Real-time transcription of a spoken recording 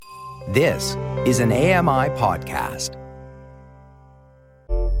This is an AMI podcast.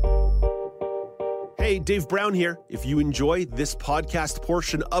 Hey, Dave Brown here. If you enjoy this podcast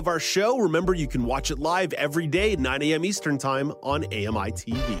portion of our show, remember you can watch it live every day at 9 a.m. Eastern Time on AMI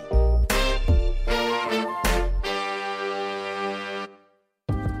TV.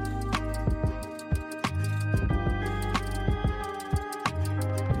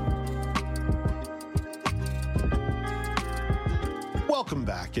 Welcome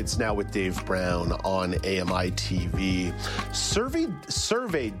back. It's Now with Dave Brown on AMI TV.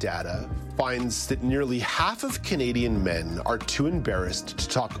 Survey data finds that nearly half of Canadian men are too embarrassed to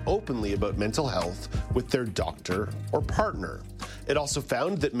talk openly about mental health with their doctor or partner. It also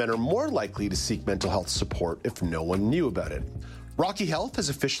found that men are more likely to seek mental health support if no one knew about it. Rocky Health has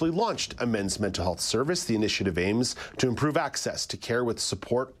officially launched a men's mental health service. The initiative aims to improve access to care with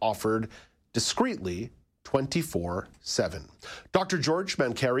support offered discreetly 24/7. Dr. George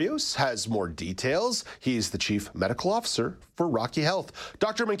Mankaryous has more details. He's the Chief Medical Officer for Rocky Health.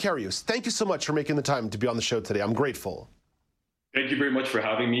 Dr. Mankaryous, thank you so much for making the time to be on the show today. I'm grateful. Thank you very much for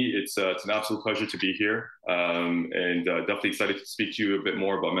having me. It's an absolute pleasure to be here, and definitely excited to speak to you a bit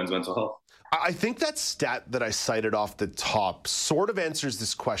more about men's mental health. I think that stat that I cited off the top sort of answers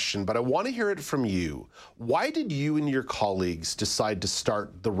this question, but I want to hear it from you. Why did you and your colleagues decide to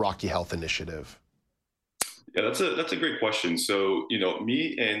start the Rocky Health Initiative? Yeah, that's a great question. So,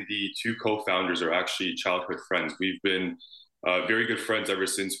 me and the two co-founders are actually childhood friends. We've been very good friends ever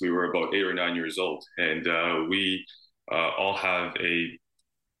since we were about 8 or 9 years old. And we all have a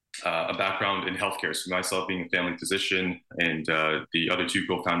background in healthcare. So myself being a family physician and the other two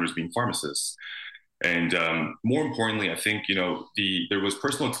co-founders being pharmacists. And more importantly, I think, there was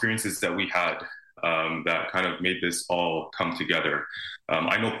personal experiences that we had that kind of made this all come together.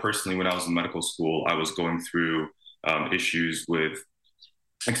 I know personally when I was in medical school, I was going through issues with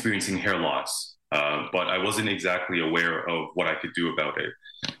experiencing hair loss, but I wasn't exactly aware of what I could do about it.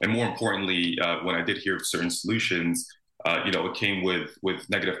 And more importantly, when I did hear of certain solutions, it came with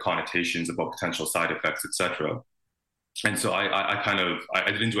negative connotations about potential side effects, etc. And so I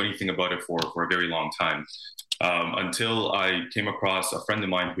didn't do anything about it for a very long time until I came across a friend of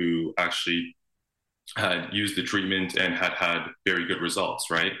mine who actually had used the treatment and had very good results,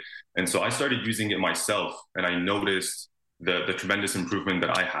 right? And so I started using it myself, and I noticed the tremendous improvement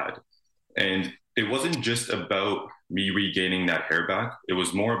that I had. And it wasn't just about me regaining that hair back. It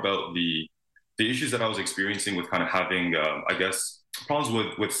was more about the issues that I was experiencing with kind of having,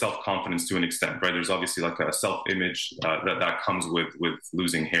 problems with self-confidence to an extent, right? There's obviously like a self-image that comes with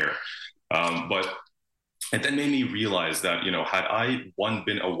losing hair. But it then made me realize that, had I, one,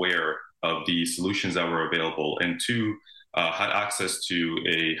 been aware of the solutions that were available, and two, had access to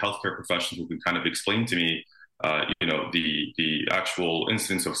a healthcare professional who could kind of explain to me, the actual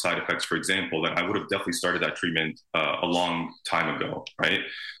incidence of side effects, for example, then I would have definitely started that treatment a long time ago, right?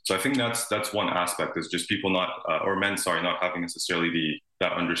 So I think that's one aspect, is just people not having necessarily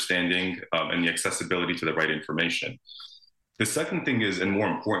that understanding and the accessibility to the right information. The second thing is, and more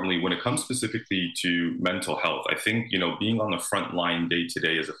importantly, when it comes specifically to mental health, I think, being on the front line day to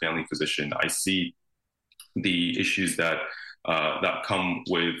day as a family physician, I see the issues that come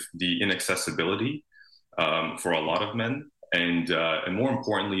with the inaccessibility for a lot of men. And more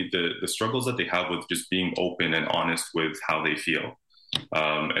importantly, the struggles that they have with just being open and honest with how they feel.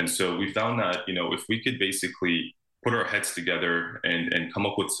 And so we found that, if we could basically put our heads together and come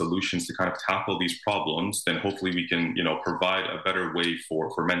up with solutions to kind of tackle these problems, then hopefully we can, provide a better way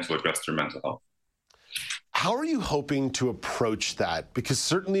for men to address their mental health. How are you hoping to approach that? Because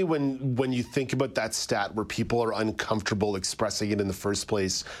certainly when you think about that stat where people are uncomfortable expressing it in the first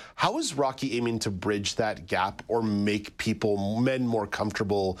place, how is Rocky aiming to bridge that gap or make men more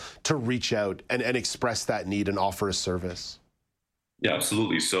comfortable to reach out and express that need and offer a service? Yeah,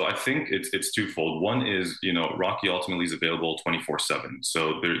 absolutely. So I think it's twofold. One is, Rocky ultimately is available 24/7.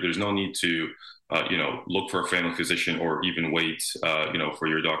 So there's no need to, look for a family physician or even wait, for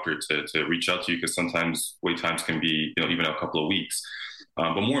your doctor to reach out to you, because sometimes wait times can be, even a couple of weeks.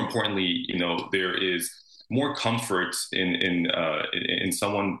 But more importantly, there is more comfort in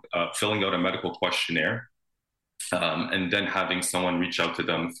someone filling out a medical questionnaire and then having someone reach out to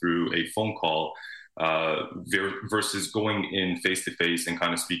them through a phone call versus going in face-to-face and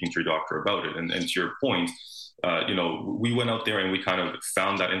kind of speaking to your doctor about it. And to your point, we went out there and we kind of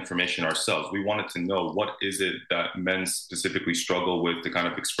found that information ourselves. We wanted to know, what is it that men specifically struggle with to kind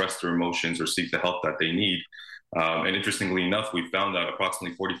of express their emotions or seek the help that they need. And interestingly enough, we found that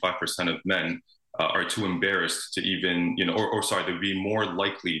approximately 45% of men are too embarrassed to even, or sorry, they'd be more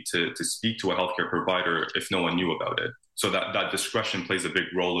likely to speak to a healthcare provider if no one knew about it. So that discretion plays a big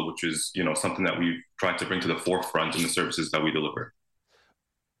role, which is, something that we've tried to bring to the forefront in the services that we deliver.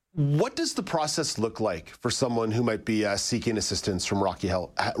 What does the process look like for someone who might be seeking assistance from Rocky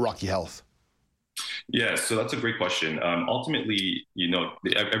Health? Yeah, so that's a great question. Ultimately,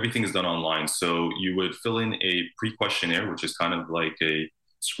 everything is done online. So you would fill in a pre-questionnaire, which is kind of like a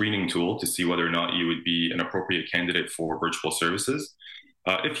screening tool to see whether or not you would be an appropriate candidate for virtual services.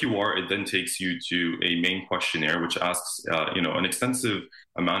 If you are, it then takes you to a main questionnaire, which asks, an extensive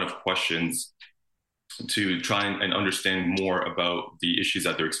amount of questions to try and understand more about the issues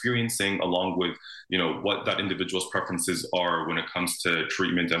that they're experiencing, along with, what that individual's preferences are when it comes to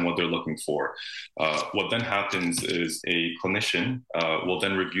treatment and what they're looking for. What then happens is a clinician will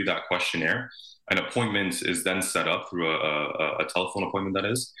then review that questionnaire. An appointment is then set up through a telephone appointment, that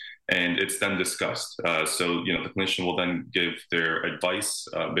is, and it's then discussed. So, the clinician will then give their advice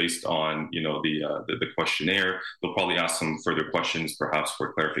based on, the questionnaire. They'll probably ask some further questions, perhaps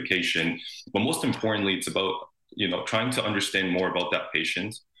for clarification. But most importantly, it's about, trying to understand more about that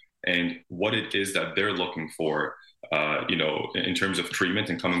patient and what it is that they're looking for, in terms of treatment,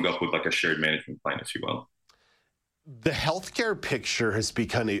 and coming up with like a shared management plan, if you will. The healthcare picture has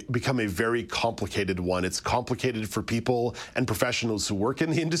become a very complicated one. It's complicated for people and professionals who work in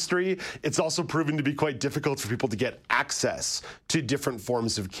the industry. It's also proven to be quite difficult for people to get access to different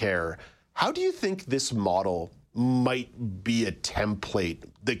forms of care. How do you think this model might be a template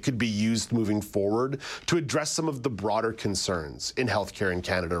that could be used moving forward to address some of the broader concerns in healthcare in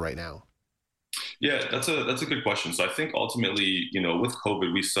Canada right now? Yeah, that's a good question. So I think ultimately, with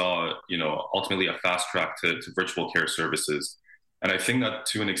COVID, we saw, ultimately a fast track to virtual care services. And I think that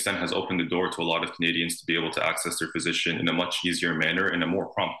to an extent has opened the door to a lot of Canadians to be able to access their physician in a much easier manner, in a more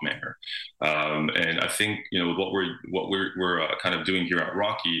prompt manner. And I think, what we're kind of doing here at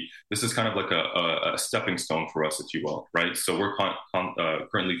Rocky, this is kind of like a stepping stone for us, if you will, right? So we're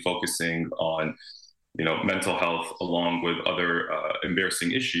currently focusing on, mental health along with other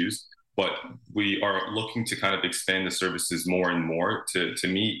embarrassing issues. But we are looking to kind of expand the services more and more to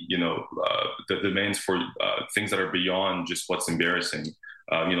meet, the demands for things that are beyond just what's embarrassing.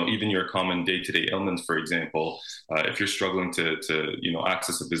 Even your common day-to-day ailments, for example, if you're struggling to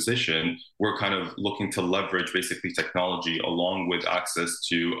access a physician, we're kind of looking to leverage basically technology along with access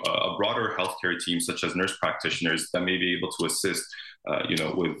to a broader healthcare team, such as nurse practitioners, that may be able to assist,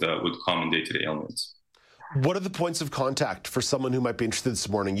 with common day-to-day ailments. What are the points of contact for someone who might be interested this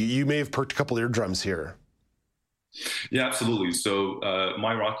morning? You may have perked a couple eardrums here. Yeah, absolutely. So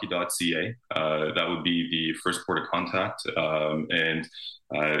myrocky.ca, that would be the first port of contact.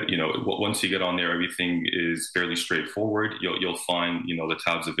 Once you get on there, everything is fairly straightforward. You'll find, the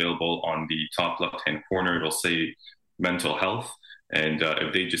tabs available on the top left-hand corner. It'll say mental health. And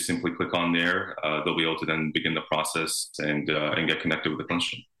if they just simply click on there, they'll be able to then begin the process and get connected with the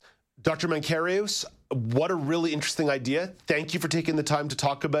clinician. Dr. Mankaryous, what a really interesting idea. Thank you for taking the time to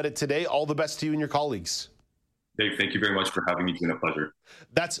talk about it today. All the best to you and your colleagues. Dave, thank you very much for having me. It's been a pleasure.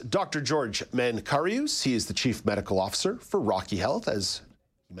 That's Dr. George Mankaryous. He is the Chief Medical Officer for Rocky Health. As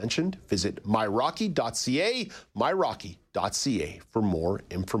he mentioned, visit myrocky.ca, myrocky.ca for more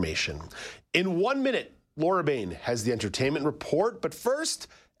information. In 1 minute, Laura Bain has the entertainment report, but first,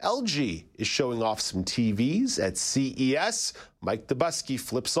 LG is showing off some TVs at CES. Mike Dubusky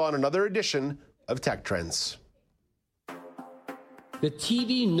flips on another edition of Tech Trends. The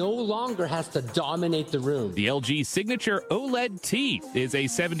TV no longer has to dominate the room. The LG Signature OLED T is a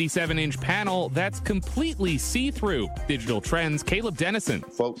 77-inch panel that's completely see-through. Digital Trends' Caleb Dennison.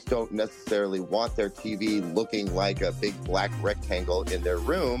 Folks don't necessarily want their TV looking like a big black rectangle in their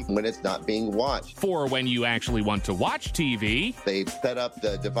room when it's not being watched. For when you actually want to watch TV, they've set up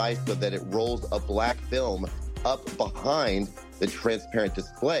the device so that it rolls a black film up behind the transparent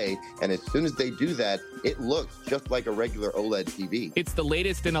display, and as soon as they do that, it looks just like a regular OLED TV. It's the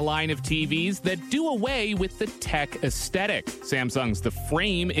latest in a line of TVs that do away with the tech aesthetic. Samsung's The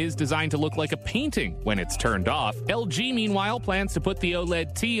Frame is designed to look like a painting when it's turned off. LG, meanwhile, plans to put the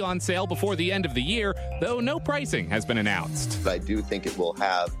OLED T on sale before the end of the year, though no pricing has been announced. I do think it will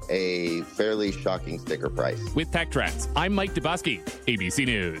have a fairly shocking sticker price. With Tech Trends, I'm Mike Dubusky, ABC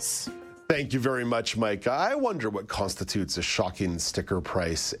News. Thank you very much, Mike. I wonder what constitutes a shocking sticker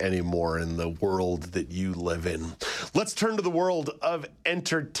price anymore in the world that you live in. Let's turn to the world of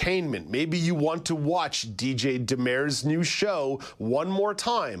entertainment. Maybe you want to watch DJ Demers' new show one more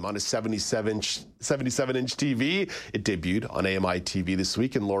time on a 77-inch TV. It debuted on AMI TV this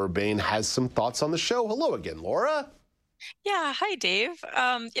week, and Laura Bain has some thoughts on the show. Hello again, Laura. Yeah, hi Dave.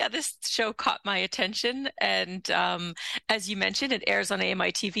 Yeah, this show caught my attention, and as you mentioned, it airs on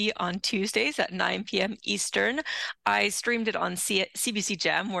AMI TV on Tuesdays at 9 p.m. Eastern. I streamed it on CBC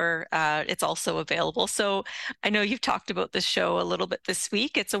Gem, where it's also available. So I know you've talked about this show a little bit this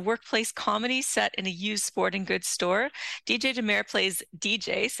week. It's a workplace comedy set in a used sporting goods store. DJ Demare plays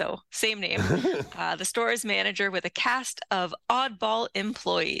DJ, so same name. The store's manager with a cast of oddball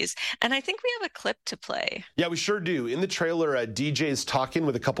employees, and I think we have a clip to play. Yeah, we sure do. In the trailer, DJ is talking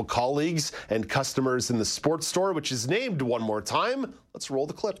with a couple colleagues and customers in the sports store, which is named one more time. Let's roll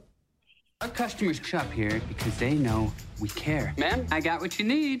the clip. Our customers shop here because they know we care. Ma'am, I got what you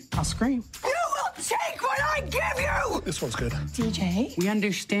need. I'll scream. You will take what I give you! This one's good. DJ? We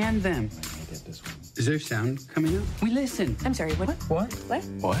understand them. Is there sound coming out? We listen. I'm sorry, what? What? What?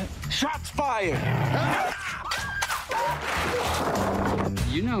 What? Shots fired!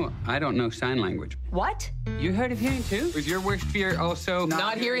 You know, I don't know sign language. What? You heard of hearing too? Was your worst fear also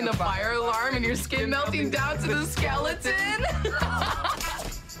not hearing the fire alarm and your skin melting down to the skeleton?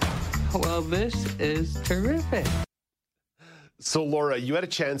 Well, this is terrific. So, Laura, you had a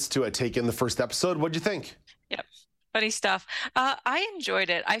chance to take in the first episode. What'd you think? Yep. Funny stuff. I enjoyed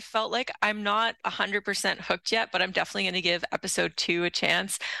it. I felt like I'm not 100% hooked yet, but I'm definitely going to give episode 2 a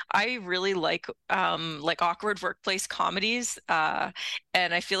chance. I really like awkward workplace comedies,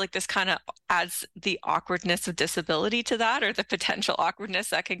 and I feel like this kind of adds the awkwardness of disability to that, or the potential awkwardness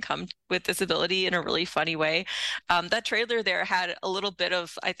that can come with disability in a really funny way. That trailer there had a little bit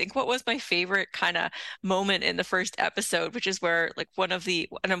of, I think, what was my favorite kind of moment in the first episode, which is where like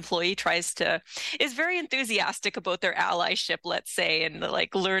an employee is very enthusiastic about their allyship, let's say, and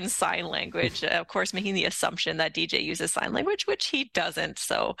like learns sign language, of course, making the assumption that DJ uses sign language, which he doesn't.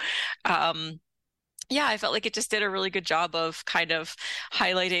 So, yeah, I felt like it just did a really good job of kind of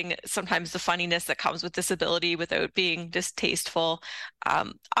highlighting sometimes the funniness that comes with disability without being distasteful.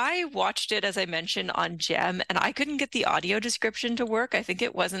 I watched it, as I mentioned, on Gem, and I couldn't get the audio description to work. I think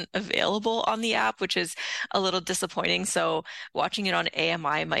it wasn't available on the app, which is a little disappointing. So watching it on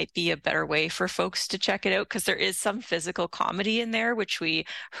AMI might be a better way for folks to check it out, because there is some physical comedy in there, which we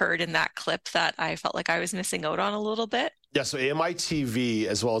heard in that clip that I felt like I was missing out on a little bit. Yeah, so AMI TV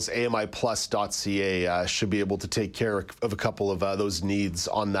as well as AMIplus.ca should be able to take care of a couple of those needs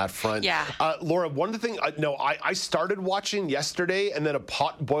on that front. Yeah. Laura, one of the things, I started watching yesterday and then a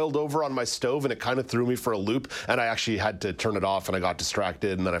pot boiled over on my stove and it kind of threw me for a loop and I actually had to turn it off and I got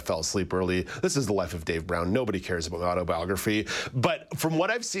distracted and then I fell asleep early. This is the life of Dave Brown. Nobody cares about autobiography. But from what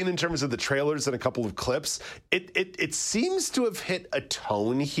I've seen in terms of the trailers and a couple of clips, it seems to have hit a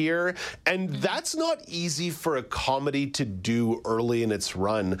tone here. And that's not easy for a comedy to do early in its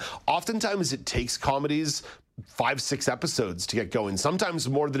run. Oftentimes it takes comedies 5-6 episodes to get going, sometimes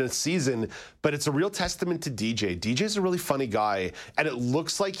more than a season, but it's a real testament to DJ. DJ's a really funny guy, and it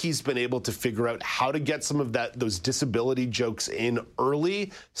looks like he's been able to figure out how to get some of those disability jokes in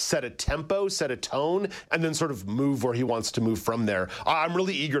early, set a tempo, set a tone, and then sort of move where he wants to move from there. I'm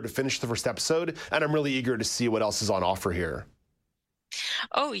really eager to finish the first episode, and I'm really eager to see what else is on offer here.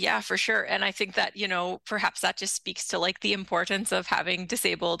 Oh, yeah, for sure. And I think that, perhaps that just speaks to like the importance of having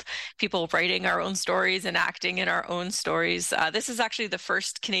disabled people writing our own stories and acting in our own stories. This is actually the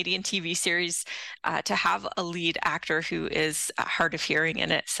first Canadian TV series to have a lead actor who is hard of hearing in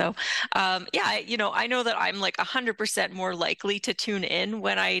it. So, I know that I'm like 100% more likely to tune in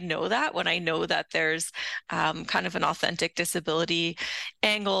when I know that there's kind of an authentic disability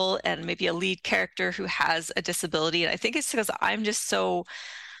angle and maybe a lead character who has a disability. And I think it's because I'm just so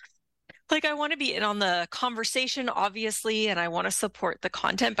I want to be in on the conversation, obviously, and I want to support the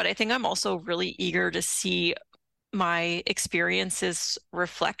content, but I think I'm also really eager to see my experiences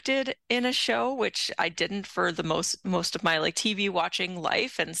reflected in a show, which I didn't for the most of my TV watching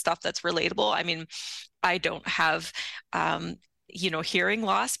life and stuff that's relatable. I mean, I don't have hearing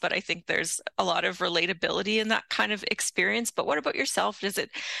loss, but I think there's a lot of relatability in that kind of experience. But what about yourself? Does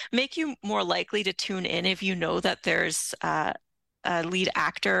it make you more likely to tune in if you know that there's a lead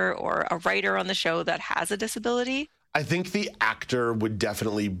actor or a writer on the show that has a disability? I think the actor would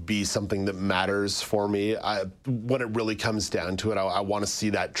definitely be something that matters for me. When it really comes down to it, I want to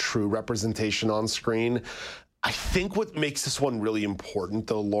see that true representation on screen. I think what makes this one really important,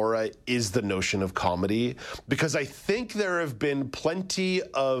 though, Laura, is the notion of comedy, because I think there have been plenty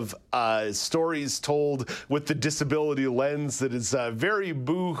of stories told with the disability lens that is very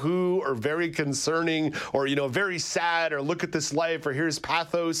boo-hoo or very concerning or, very sad or look at this life or here's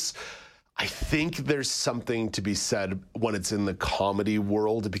pathos. I think there's something to be said when it's in the comedy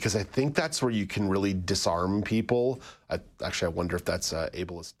world, because I think that's where you can really disarm people. I wonder if that's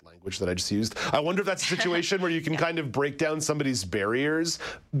ableist language that I just used. I wonder if that's a situation where you can kind of break down somebody's barriers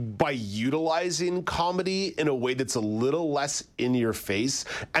by utilizing comedy in a way that's a little less in your face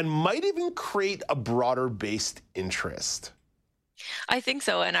and might even create a broader based interest. I think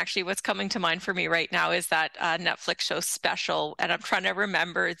so. And actually what's coming to mind for me right now is that Netflix show Special. And I'm trying to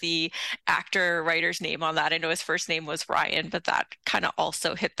remember the actor writer's name on that. I know his first name was Ryan, but that kind of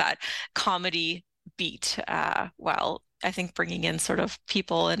also hit that comedy beat while I think bringing in sort of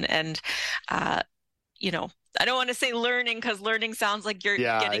people and you know, I don't want to say learning because learning sounds like you're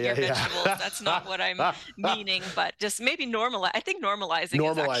getting your vegetables. That's not what I'm meaning, but just maybe I think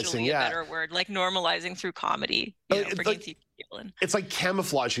normalizing is actually a better word, like normalizing through comedy, bringing people in. It's like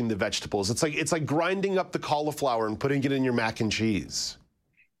camouflaging the vegetables. It's like grinding up the cauliflower and putting it in your mac and cheese.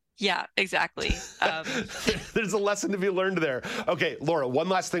 Yeah, exactly. There's a lesson to be learned there. Okay, Laura, one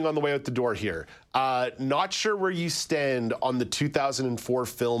last thing on the way out the door here. Not sure where you stand on the 2004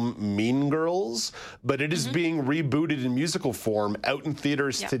 film Mean Girls, but it is being rebooted in musical form out in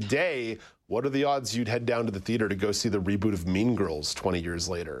theaters today. What are the odds you'd head down to the theater to go see the reboot of Mean Girls 20 years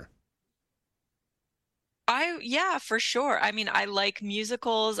later? Yeah, for sure. I mean, I like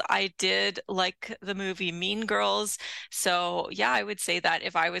musicals. I did like the movie Mean Girls. So yeah, I would say that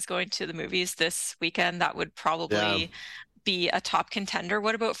if I was going to the movies this weekend, that would probably be a top contender.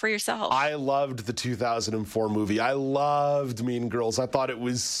 What about for yourself? I loved the 2004 movie. I loved Mean Girls. I thought it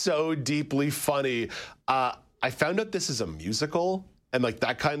was so deeply funny. I found out this is a musical. And like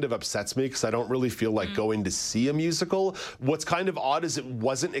that kind of upsets me because I don't really feel like going to see a musical. What's kind of odd is it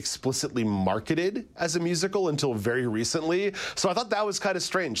wasn't explicitly marketed as a musical until very recently. So I thought that was kind of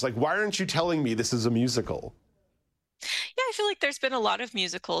strange. Like, why aren't you telling me this is a musical? Yeah, I feel like there's been a lot of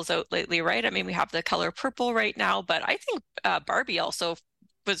musicals out lately, right? I mean, we have The Color Purple right now, but I think Barbie also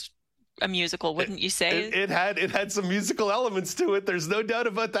was a musical, wouldn't you say? It had some musical elements to it. There's no doubt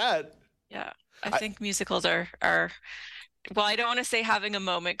about that. Yeah, I think musicals are well, I don't want to say having a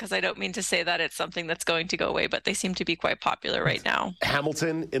moment because I don't mean to say that it's something that's going to go away, but they seem to be quite popular right now.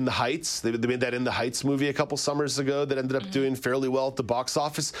 Hamilton in the Heights. They made that In the Heights movie a couple summers ago that ended up doing fairly well at the box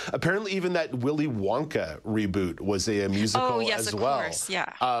office. Apparently, even that Willy Wonka reboot was a musical as well. Oh, yes, of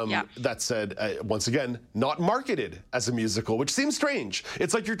course, That said, once again, not marketed as a musical, which seems strange.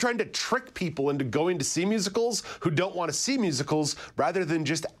 It's like you're trying to trick people into going to see musicals who don't want to see musicals rather than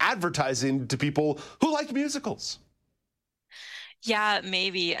just advertising to people who like musicals. Yeah,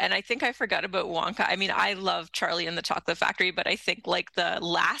 maybe. And I think I forgot about Wonka. I mean, I love Charlie and the Chocolate Factory, but I think like the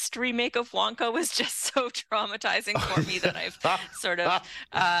last remake of Wonka was just so traumatizing for me that I've sort of,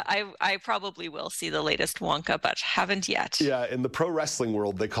 I probably will see the latest Wonka, but haven't yet. Yeah, in the pro wrestling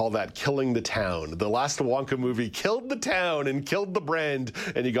world, they call that killing the town. The last Wonka movie killed the town and killed the brand,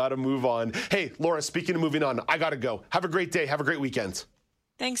 and you got to move on. Hey, Laura, speaking of moving on, I got to go. Have a great day. Have a great weekend.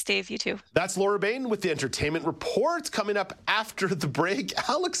 Thanks, Dave. You too. That's Laura Bain with the Entertainment Report. Coming up after the break,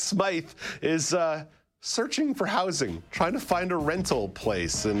 Alex Smythe is searching for housing, trying to find a rental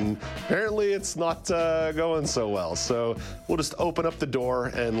place, and apparently it's not going so well. So we'll just open up the door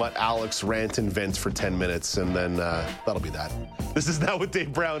and let Alex rant and vent for 10 minutes, and then that'll be that. This is Now with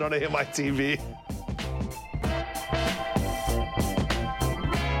Dave Brown on AMI TV.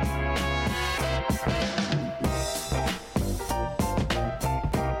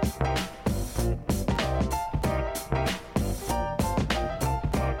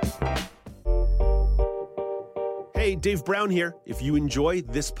 Hey, Dave Brown here. If you enjoy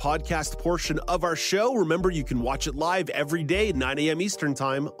this podcast portion of our show, remember you can watch it live every day at 9 a.m. Eastern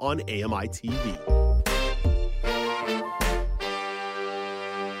Time on AMI TV.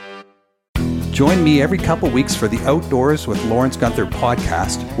 Join me every couple weeks for the Outdoors with Lawrence Gunther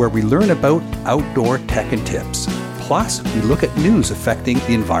podcast, where we learn about outdoor tech and tips. Plus, we look at news affecting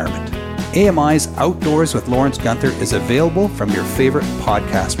the environment. AMI's Outdoors with Lawrence Gunther is available from your favorite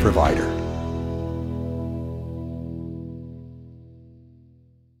podcast provider.